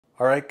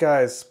Alright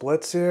guys,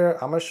 Splits here.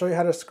 I'm going to show you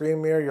how to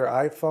screen mirror your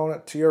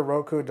iPhone to your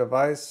Roku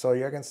device so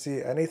you can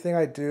see anything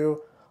I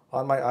do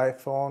on my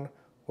iPhone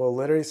will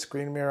literally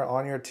screen mirror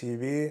on your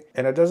TV.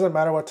 And it doesn't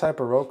matter what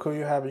type of Roku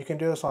you have. You can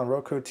do this on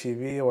Roku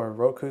TV or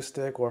Roku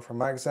stick, or for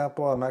my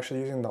example, I'm actually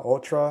using the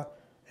Ultra.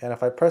 And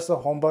if I press the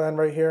home button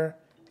right here,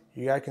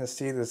 you guys can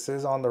see this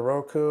is on the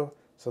Roku.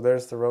 So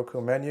there's the Roku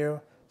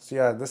menu. So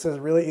yeah, this is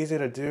really easy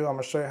to do. I'm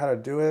gonna show you how to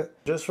do it.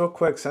 Just real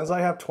quick, since I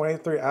have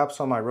 23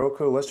 apps on my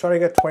Roku, let's try to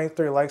get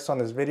 23 likes on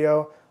this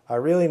video. I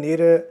really need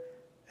it.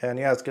 And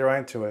yeah, let's get right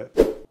into it.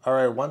 All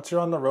right, once you're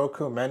on the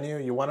Roku menu,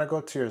 you wanna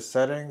go to your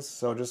settings.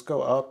 So just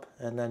go up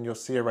and then you'll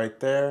see it right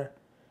there.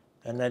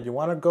 And then you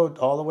wanna go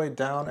all the way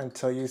down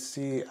until you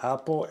see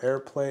Apple,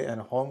 AirPlay,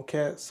 and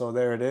HomeKit. So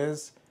there it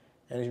is.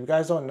 And if you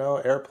guys don't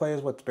know, AirPlay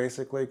is what's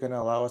basically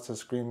gonna allow us to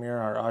screen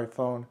mirror our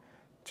iPhone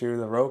to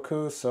the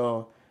Roku.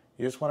 So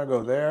you just want to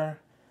go there,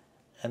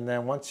 and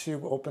then once you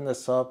open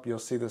this up, you'll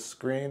see the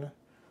screen.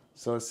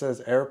 So it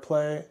says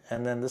AirPlay,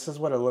 and then this is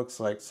what it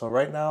looks like. So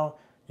right now,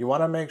 you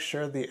want to make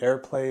sure the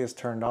AirPlay is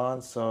turned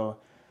on. So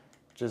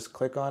just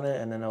click on it,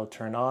 and then it'll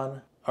turn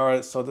on. All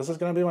right, so this is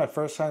going to be my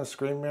first time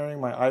screen mirroring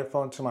my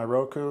iPhone to my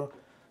Roku.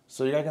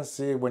 So you guys can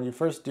see when you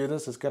first do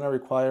this, it's going to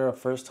require a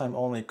first time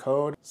only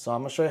code. So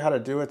I'm going to show you how to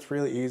do it. It's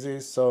really easy.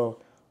 So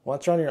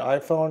once you're on your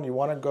iPhone, you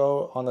want to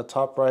go on the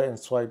top right and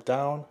swipe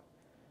down.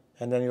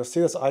 And then you'll see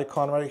this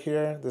icon right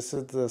here. This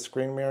is the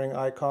screen mirroring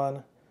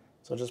icon.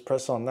 So just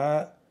press on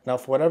that. Now,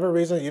 for whatever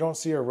reason, you don't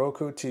see your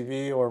Roku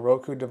TV or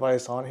Roku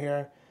device on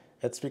here.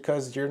 It's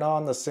because you're not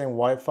on the same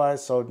Wi-Fi.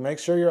 So make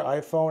sure your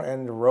iPhone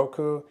and your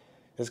Roku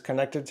is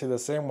connected to the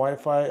same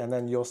Wi-Fi, and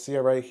then you'll see it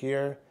right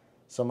here.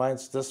 So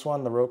mine's this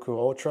one, the Roku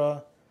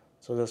Ultra.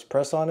 So just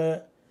press on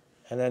it,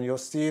 and then you'll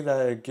see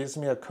that it gives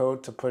me a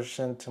code to push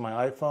into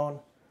my iPhone.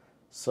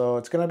 So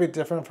it's gonna be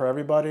different for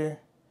everybody.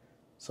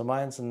 So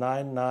mine's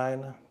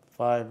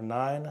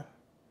 9959,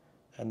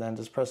 and then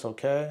just press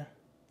OK.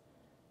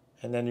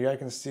 And then you guys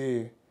can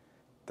see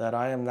that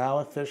I am now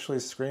officially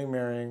screen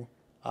mirroring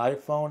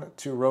iPhone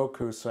to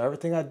Roku. So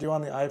everything I do on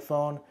the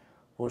iPhone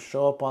will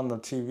show up on the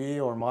TV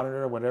or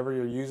monitor, whatever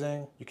you're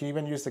using. You can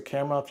even use the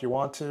camera if you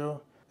want to.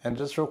 And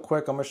just real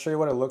quick, I'm gonna show you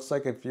what it looks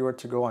like if you were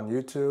to go on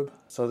YouTube.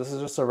 So this is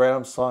just a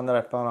random song that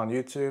I found on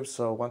YouTube.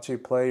 So once you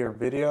play your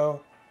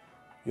video,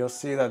 you'll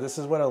see that this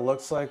is what it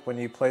looks like when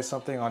you play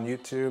something on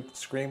YouTube,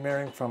 screen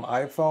mirroring from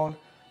iPhone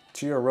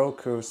to your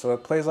Roku. So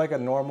it plays like a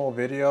normal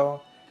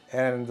video,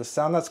 and the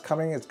sound that's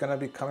coming is gonna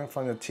be coming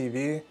from the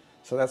TV.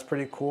 So that's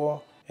pretty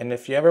cool. And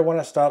if you ever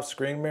wanna stop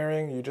screen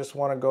mirroring, you just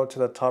wanna go to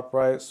the top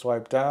right,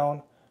 swipe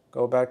down,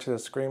 go back to the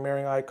screen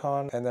mirroring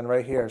icon, and then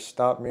right here,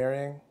 stop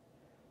mirroring.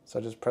 So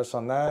just press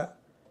on that.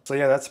 So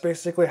yeah, that's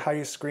basically how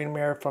you screen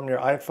mirror from your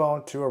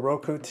iPhone to a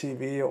Roku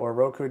TV or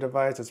Roku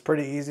device. It's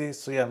pretty easy.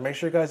 So yeah, make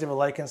sure you guys leave a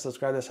like and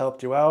subscribe. This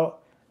helped you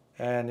out.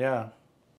 And yeah.